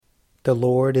The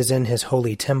Lord is in his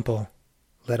holy temple.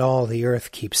 Let all the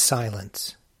earth keep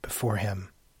silence before him.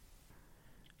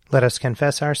 Let us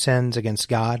confess our sins against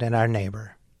God and our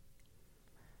neighbor.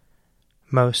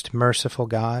 Most merciful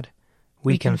God,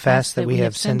 we confess that we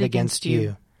have sinned against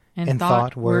you in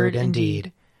thought, word, and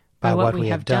deed, by what we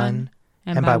have done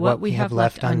and by what we have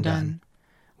left undone.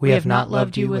 We have not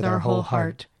loved you with our whole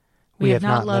heart. We have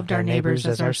not loved our neighbors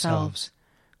as ourselves.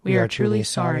 We are truly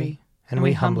sorry, and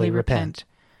we humbly repent.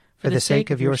 For the sake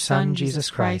of your Son,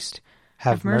 Jesus Christ,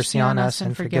 have mercy on us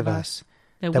and forgive us,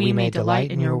 that we may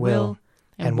delight in your will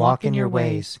and walk in your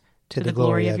ways, to the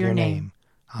glory of your name.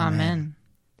 Amen.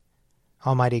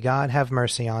 Almighty God, have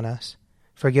mercy on us.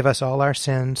 Forgive us all our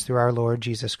sins through our Lord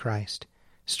Jesus Christ.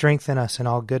 Strengthen us in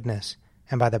all goodness,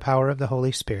 and by the power of the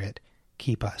Holy Spirit,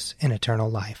 keep us in eternal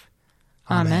life.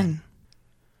 Amen.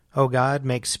 O God,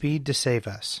 make speed to save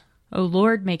us. O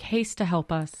Lord, make haste to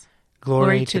help us.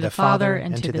 Glory to the Father,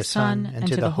 and to the Son, and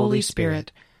to the Holy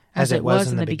Spirit, as it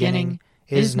was in the beginning,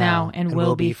 is now, and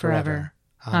will be forever.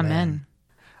 Amen.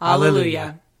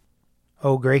 Alleluia.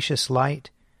 O gracious light,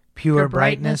 pure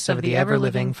brightness of the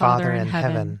ever-living Father in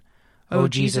heaven, O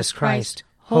Jesus Christ,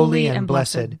 holy and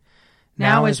blessed,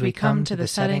 now as we come to the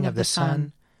setting of the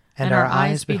sun, and our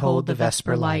eyes behold the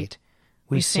vesper light,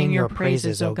 we sing your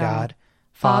praises, O God,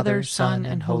 Father, Son,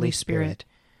 and Holy Spirit.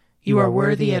 You are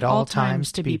worthy at all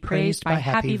times to be praised by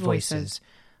happy voices,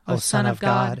 O Son of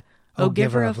God, O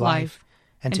Giver of life,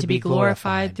 and to be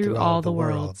glorified through all the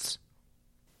worlds.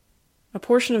 A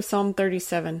portion of Psalm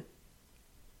 37.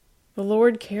 The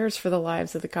Lord cares for the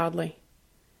lives of the godly,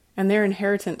 and their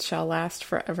inheritance shall last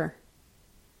forever.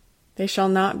 They shall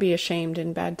not be ashamed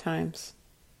in bad times,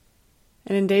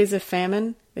 and in days of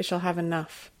famine they shall have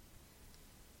enough.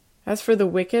 As for the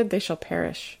wicked, they shall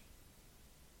perish.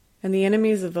 And the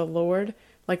enemies of the Lord,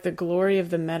 like the glory of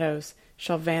the meadows,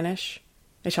 shall vanish.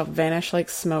 They shall vanish like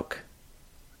smoke.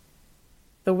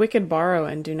 The wicked borrow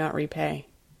and do not repay,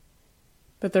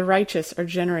 but the righteous are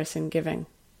generous in giving.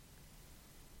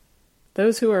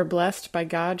 Those who are blessed by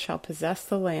God shall possess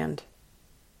the land,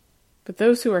 but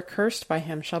those who are cursed by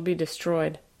him shall be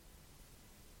destroyed.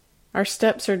 Our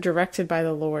steps are directed by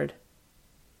the Lord.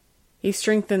 He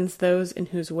strengthens those in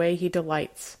whose way he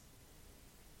delights.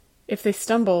 If they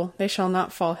stumble, they shall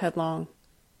not fall headlong,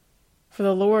 for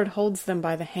the Lord holds them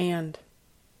by the hand.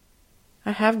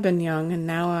 I have been young, and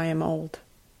now I am old,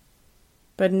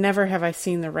 but never have I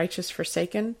seen the righteous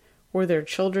forsaken, or their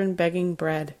children begging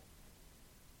bread.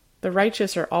 The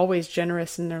righteous are always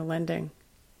generous in their lending,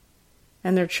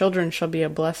 and their children shall be a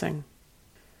blessing.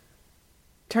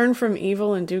 Turn from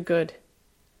evil and do good,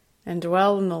 and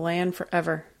dwell in the land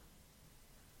forever.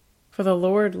 For the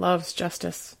Lord loves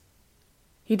justice.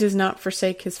 He does not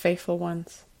forsake his faithful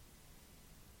ones.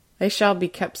 They shall be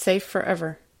kept safe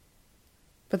forever,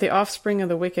 but the offspring of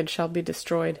the wicked shall be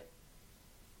destroyed.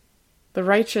 The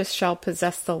righteous shall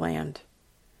possess the land,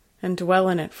 and dwell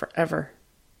in it forever.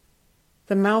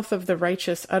 The mouth of the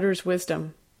righteous utters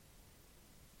wisdom,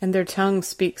 and their tongue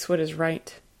speaks what is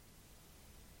right.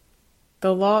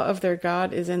 The law of their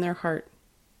God is in their heart,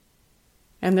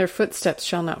 and their footsteps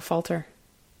shall not falter.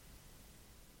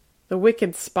 The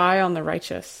wicked spy on the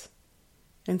righteous,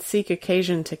 and seek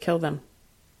occasion to kill them.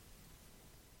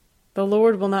 The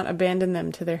Lord will not abandon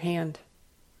them to their hand,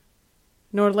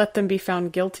 nor let them be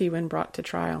found guilty when brought to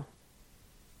trial.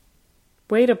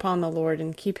 Wait upon the Lord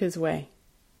and keep his way.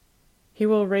 He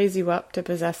will raise you up to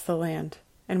possess the land,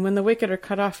 and when the wicked are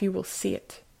cut off, you will see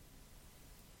it.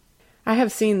 I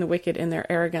have seen the wicked in their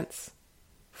arrogance,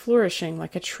 flourishing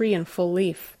like a tree in full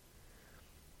leaf.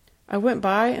 I went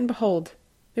by, and behold,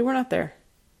 they were not there.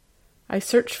 I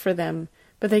searched for them,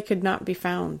 but they could not be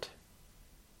found.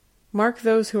 Mark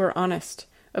those who are honest,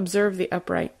 observe the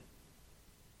upright,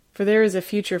 for there is a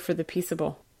future for the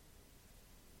peaceable.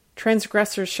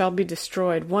 Transgressors shall be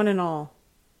destroyed, one and all.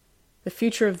 The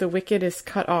future of the wicked is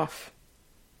cut off.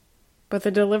 But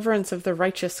the deliverance of the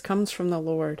righteous comes from the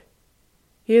Lord.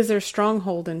 He is their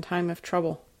stronghold in time of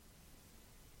trouble.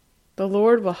 The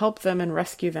Lord will help them and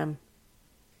rescue them.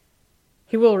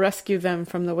 He will rescue them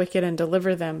from the wicked and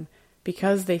deliver them,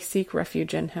 because they seek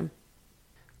refuge in him.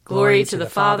 Glory to the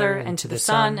Father, and to the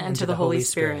Son, and to the Holy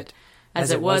Spirit,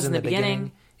 as it was in the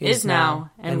beginning, is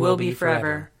now, and will be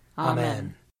forever.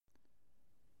 Amen.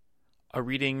 A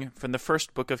reading from the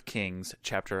first book of Kings,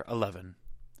 chapter 11.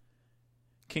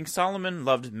 King Solomon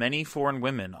loved many foreign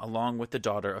women along with the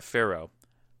daughter of Pharaoh,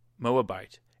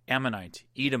 Moabite, Ammonite,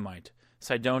 Edomite,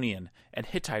 Sidonian, and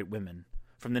Hittite women,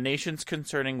 from the nations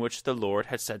concerning which the Lord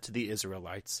had said to the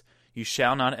Israelites, You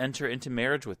shall not enter into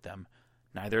marriage with them,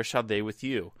 neither shall they with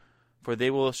you, for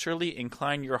they will surely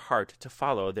incline your heart to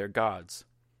follow their gods.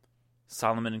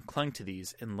 Solomon clung to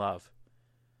these in love.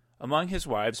 Among his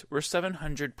wives were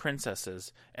 700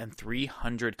 princesses and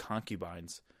 300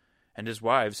 concubines, and his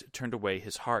wives turned away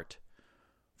his heart.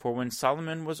 For when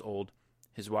Solomon was old,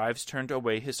 his wives turned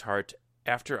away his heart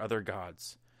after other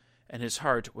gods, and his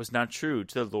heart was not true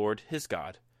to the Lord his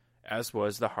God, as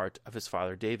was the heart of his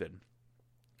father David.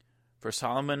 For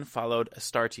Solomon followed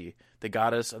Astarte, the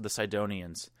goddess of the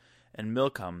Sidonians, and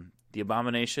Milcom, the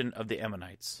abomination of the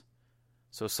Ammonites.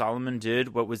 So Solomon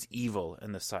did what was evil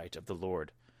in the sight of the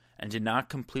Lord, and did not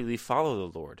completely follow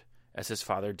the Lord, as his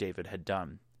father David had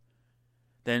done.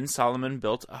 Then Solomon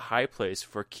built a high place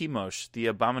for Chemosh, the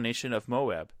abomination of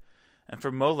Moab, and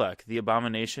for Molech, the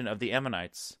abomination of the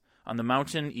Ammonites, on the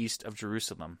mountain east of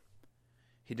Jerusalem.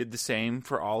 He did the same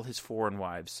for all his foreign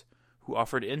wives, who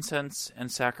offered incense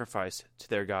and sacrifice to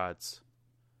their gods.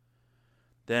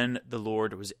 Then the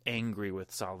Lord was angry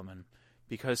with Solomon,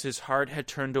 because his heart had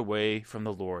turned away from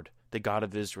the Lord, the God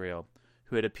of Israel,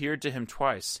 who had appeared to him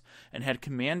twice, and had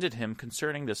commanded him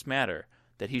concerning this matter,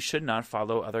 that he should not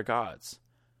follow other gods.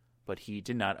 But he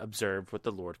did not observe what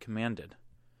the Lord commanded.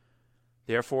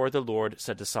 Therefore the Lord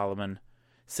said to Solomon,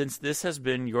 Since this has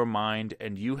been your mind,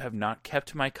 and you have not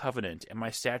kept my covenant and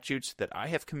my statutes that I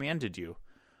have commanded you,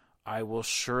 I will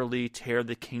surely tear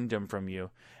the kingdom from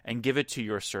you, and give it to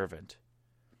your servant.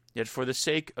 Yet for the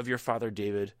sake of your father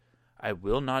David, I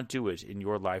will not do it in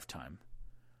your lifetime.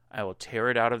 I will tear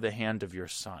it out of the hand of your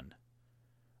son.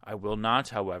 I will not,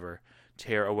 however,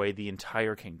 tear away the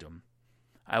entire kingdom.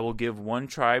 I will give one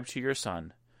tribe to your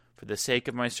son, for the sake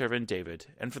of my servant David,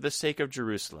 and for the sake of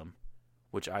Jerusalem,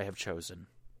 which I have chosen.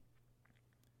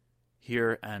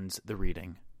 Here ends the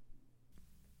reading.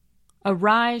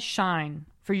 Arise, shine,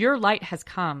 for your light has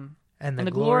come, and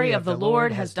the glory of the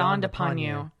Lord has dawned upon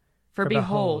you. For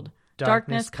behold,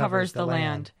 darkness covers the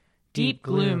land, deep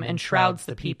gloom enshrouds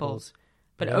the peoples.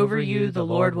 But over you the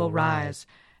Lord will rise,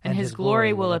 and his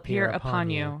glory will appear upon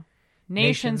you.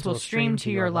 Nations will stream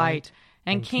to your light,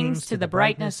 and kings to the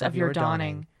brightness of your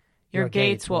dawning. Your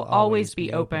gates will always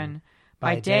be open.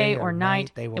 By day or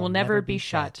night they will never be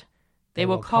shut. They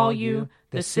will call you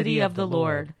the city of the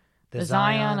Lord, the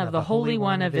Zion of the Holy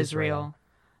One of Israel.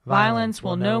 Violence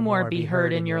will no more be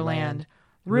heard in your land,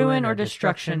 ruin or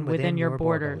destruction within your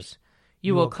borders.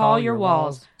 You will call your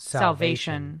walls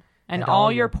salvation, and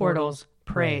all your portals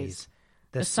praise.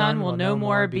 The sun will no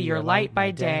more be your light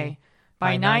by day.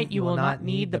 By night you will not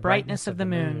need the brightness of the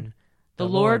moon. The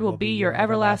Lord will be your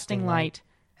everlasting light,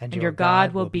 and your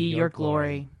God will be your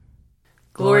glory.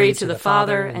 Glory to the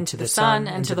Father, and to the Son,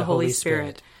 and to the Holy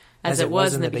Spirit, as it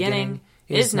was in the beginning,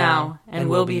 is now, and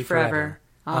will be forever.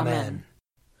 Amen.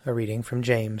 A reading from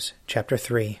James, chapter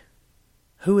 3.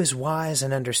 Who is wise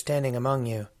and understanding among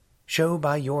you? Show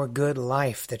by your good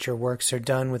life that your works are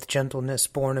done with gentleness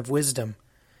born of wisdom.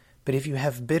 But if you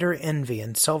have bitter envy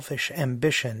and selfish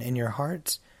ambition in your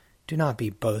hearts, do not be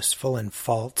boastful and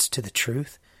false to the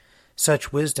truth.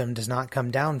 Such wisdom does not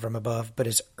come down from above, but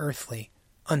is earthly,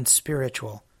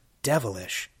 unspiritual,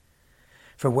 devilish.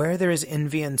 For where there is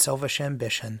envy and selfish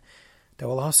ambition, there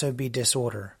will also be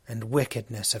disorder and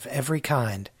wickedness of every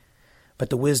kind. But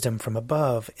the wisdom from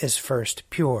above is first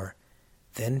pure,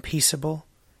 then peaceable,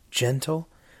 gentle,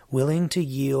 willing to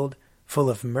yield, full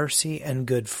of mercy and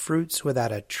good fruits,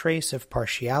 without a trace of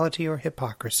partiality or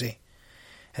hypocrisy.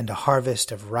 And a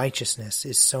harvest of righteousness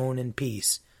is sown in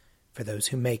peace for those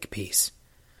who make peace.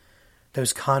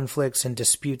 Those conflicts and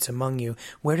disputes among you,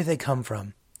 where do they come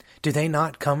from? Do they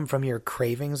not come from your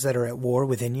cravings that are at war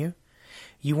within you?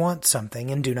 You want something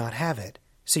and do not have it,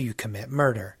 so you commit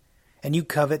murder. And you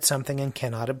covet something and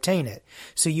cannot obtain it,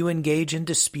 so you engage in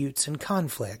disputes and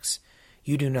conflicts.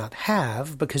 You do not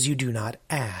have because you do not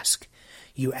ask.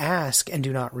 You ask and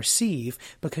do not receive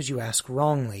because you ask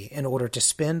wrongly, in order to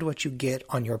spend what you get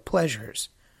on your pleasures.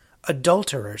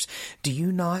 Adulterers, do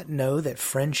you not know that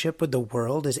friendship with the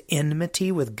world is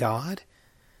enmity with God?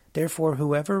 Therefore,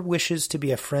 whoever wishes to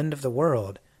be a friend of the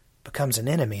world becomes an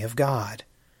enemy of God.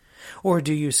 Or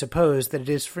do you suppose that it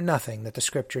is for nothing that the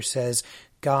Scripture says,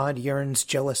 God yearns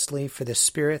jealously for the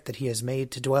Spirit that he has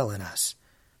made to dwell in us?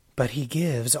 But he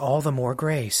gives all the more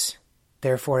grace.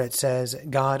 Therefore it says,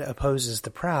 God opposes the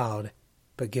proud,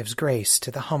 but gives grace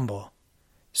to the humble.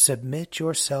 Submit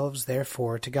yourselves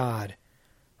therefore to God.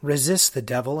 Resist the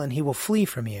devil, and he will flee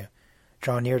from you.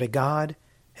 Draw near to God,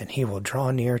 and he will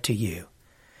draw near to you.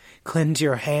 Cleanse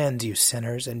your hands, you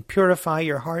sinners, and purify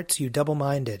your hearts, you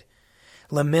double-minded.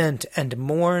 Lament and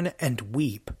mourn and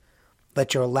weep.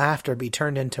 Let your laughter be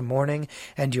turned into mourning,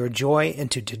 and your joy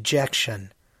into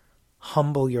dejection.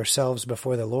 Humble yourselves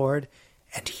before the Lord,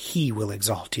 and he will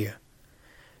exalt you.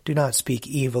 Do not speak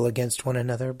evil against one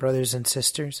another, brothers and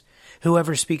sisters.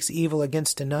 Whoever speaks evil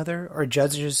against another or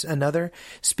judges another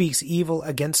speaks evil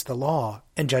against the law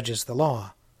and judges the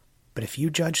law. But if you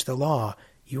judge the law,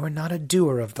 you are not a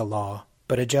doer of the law,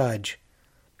 but a judge.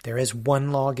 There is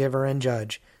one lawgiver and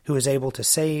judge who is able to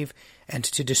save and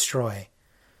to destroy.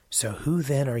 So who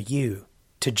then are you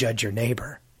to judge your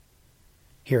neighbor?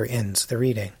 Here ends the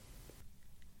reading.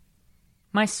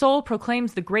 My soul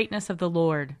proclaims the greatness of the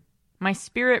Lord. My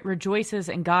spirit rejoices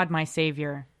in God my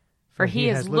Savior, for he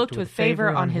has looked with favor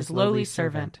on his lowly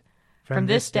servant. From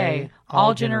this day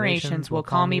all generations will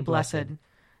call me blessed.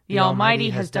 The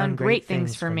Almighty has done great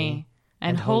things for me,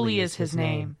 and holy is his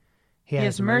name. He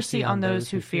has mercy on those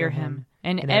who fear him,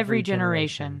 in every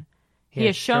generation. He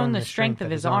has shown the strength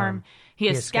of his arm. He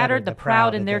has scattered the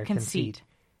proud in their conceit.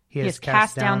 He has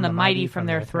cast down the mighty from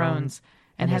their thrones,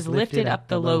 and has lifted up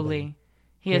the lowly.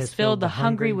 He has filled the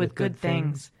hungry with good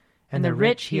things, and the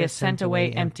rich he has sent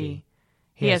away empty.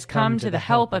 He has come to the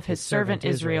help of his servant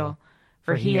Israel,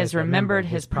 for he has remembered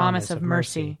his promise of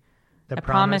mercy, the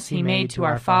promise he made to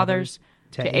our fathers,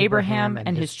 to Abraham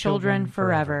and his children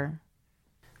forever.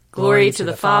 Glory to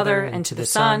the Father, and to the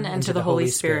Son, and to the Holy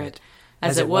Spirit,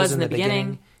 as it was in the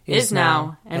beginning, is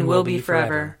now, and will be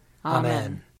forever.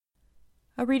 Amen.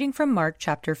 A reading from Mark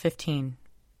chapter 15.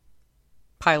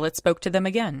 Pilate spoke to them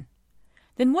again.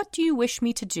 Then what do you wish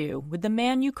me to do with the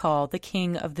man you call the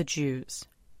King of the Jews?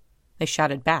 They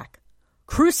shouted back,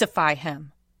 Crucify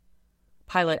him!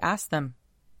 Pilate asked them,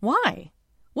 Why?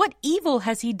 What evil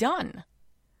has he done?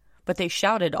 But they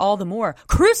shouted all the more,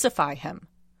 Crucify him!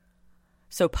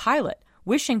 So Pilate,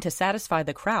 wishing to satisfy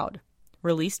the crowd,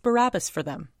 released Barabbas for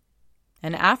them.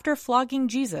 And after flogging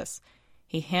Jesus,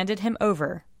 he handed him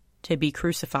over to be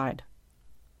crucified.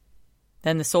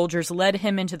 Then the soldiers led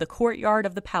him into the courtyard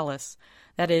of the palace,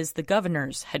 that is, the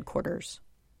governor's headquarters.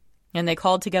 And they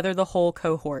called together the whole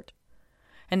cohort.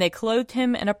 And they clothed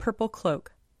him in a purple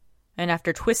cloak, and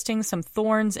after twisting some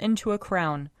thorns into a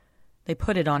crown, they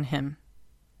put it on him.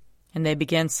 And they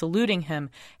began saluting him,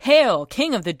 Hail,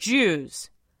 King of the Jews!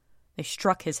 They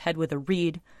struck his head with a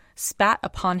reed, spat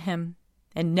upon him,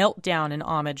 and knelt down in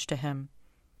homage to him.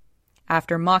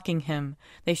 After mocking him,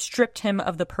 they stripped him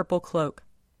of the purple cloak,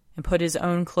 and put his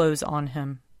own clothes on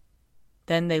him.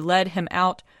 Then they led him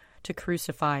out to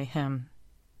crucify him.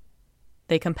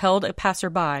 They compelled a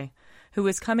passerby, who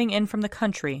was coming in from the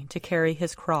country, to carry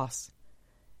his cross.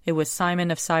 It was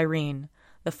Simon of Cyrene,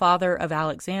 the father of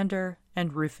Alexander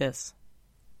and Rufus.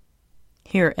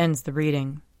 Here ends the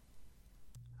reading.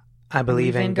 I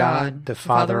believe in God, the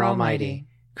Father Almighty,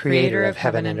 creator of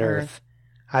heaven and earth.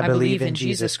 I believe in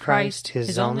Jesus Christ,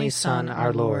 his only Son,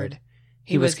 our Lord.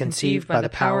 He was conceived by the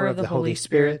power of the Holy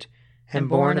Spirit and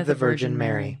born of the Virgin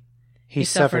Mary. He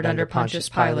suffered under Pontius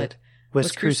Pilate,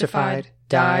 was crucified,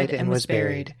 died, and was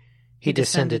buried. He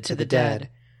descended to the dead.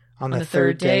 On the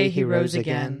third day he rose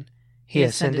again. He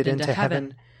ascended into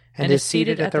heaven and is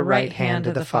seated at the right hand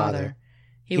of the Father.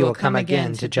 He will come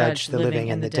again to judge the living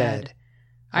and the dead.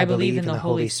 I believe in the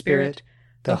Holy Spirit,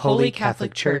 the Holy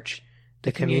Catholic Church,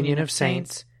 the communion of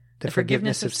saints, the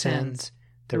forgiveness of sins,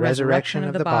 the resurrection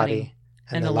of the body,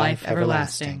 and the life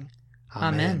everlasting.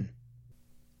 Amen.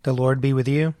 The Lord be with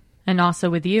you. And also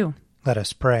with you. Let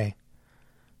us pray.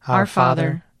 Our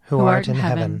Father, who art in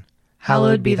heaven,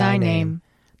 hallowed be thy name.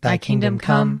 Thy kingdom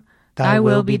come, thy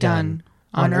will be done,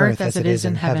 on earth as it is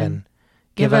in heaven.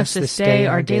 Give us this day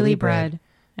our daily bread,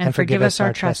 and forgive us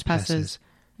our trespasses,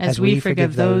 as we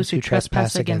forgive those who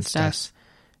trespass against us.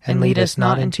 And lead us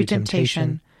not into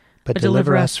temptation, but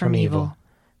deliver us from evil.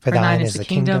 For thine is the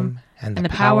kingdom, and the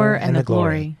power, and the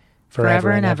glory, forever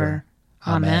and ever.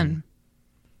 Amen.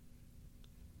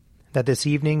 That this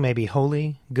evening may be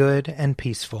holy, good, and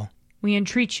peaceful. We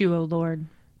entreat you, O Lord.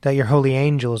 That your holy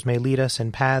angels may lead us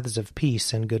in paths of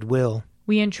peace and goodwill.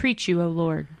 We entreat you, O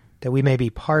Lord. That we may be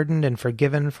pardoned and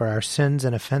forgiven for our sins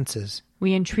and offenses.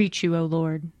 We entreat you, O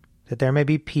Lord. That there may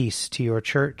be peace to your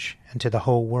church and to the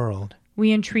whole world.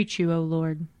 We entreat you, O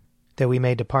Lord. That we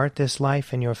may depart this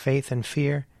life in your faith and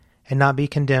fear, and not be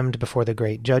condemned before the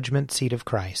great judgment seat of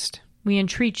Christ. We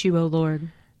entreat you, O Lord.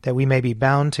 That we may be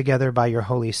bound together by your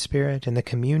Holy Spirit in the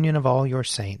communion of all your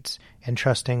saints,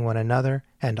 entrusting one another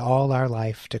and all our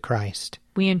life to Christ.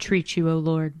 We entreat you, O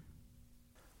Lord.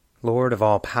 Lord of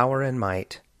all power and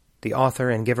might, the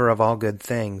author and giver of all good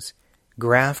things,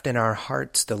 graft in our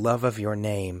hearts the love of your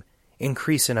name,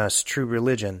 increase in us true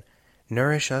religion,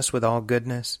 nourish us with all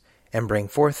goodness, and bring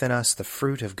forth in us the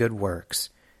fruit of good works,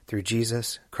 through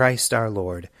Jesus Christ our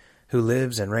Lord, who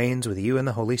lives and reigns with you in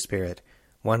the Holy Spirit,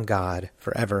 one God,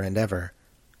 forever and ever.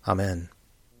 Amen.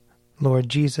 Lord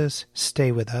Jesus,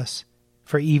 stay with us,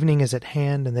 For evening is at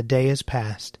hand, and the day is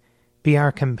past. Be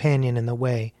our companion in the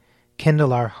way.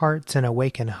 Kindle our hearts and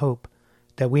awaken hope,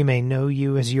 that we may know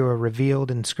you as you are revealed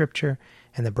in Scripture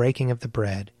and the breaking of the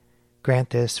bread. Grant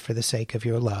this for the sake of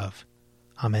your love.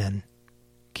 Amen.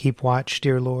 Keep watch,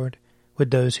 dear Lord, with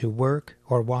those who work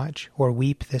or watch or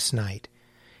weep this night,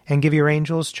 and give your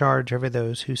angels charge over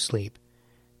those who sleep.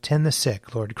 Tend the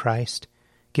sick, Lord Christ.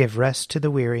 Give rest to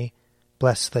the weary.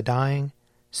 Bless the dying.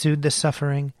 Soothe the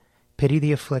suffering. Pity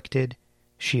the afflicted.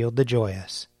 Shield the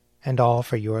joyous. And all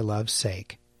for your love's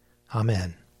sake.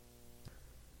 Amen.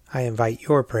 I invite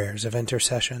your prayers of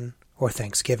intercession or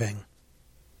thanksgiving.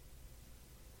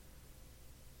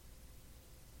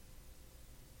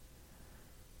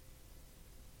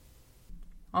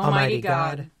 Almighty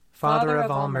God, Father of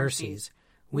all mercies,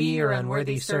 we, your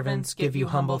unworthy servants, give you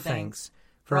humble thanks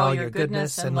for all your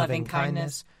goodness and loving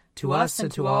kindness to us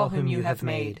and to all whom you have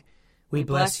made. We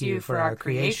bless you for our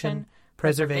creation,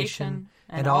 preservation,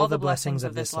 and all the blessings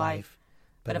of this life,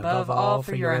 but above all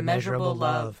for your immeasurable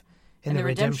love in the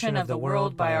redemption of the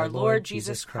world by our Lord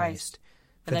Jesus Christ,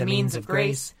 for the means of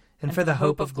grace and for the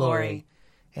hope of glory.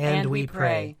 And we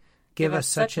pray, give us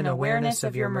such an awareness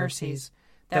of your mercies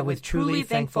that with truly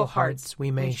thankful hearts we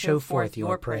may show forth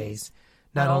your praise,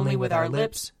 not only with our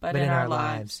lips but in our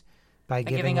lives, by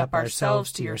giving up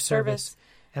ourselves to your service,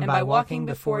 and by walking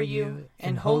before you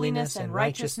in holiness and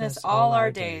righteousness all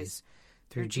our days,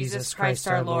 through Jesus Christ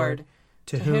our Lord,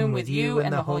 to whom with you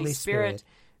and the Holy Spirit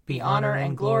be honor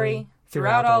and glory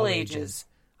throughout all ages.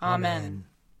 Amen.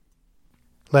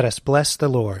 Let us bless the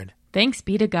Lord. Thanks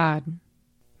be to God.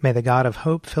 May the God of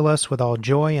hope fill us with all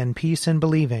joy and peace in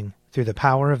believing, through the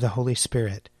power of the Holy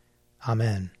Spirit.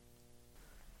 Amen.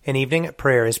 An Evening at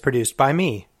Prayer is produced by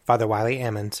me, Father Wiley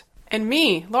Ammons. And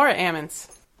me, Laura Ammons.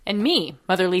 And me,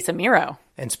 Mother Lisa Miro.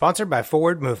 And sponsored by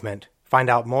Forward Movement. Find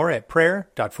out more at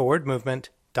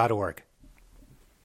prayer.forwardmovement.org.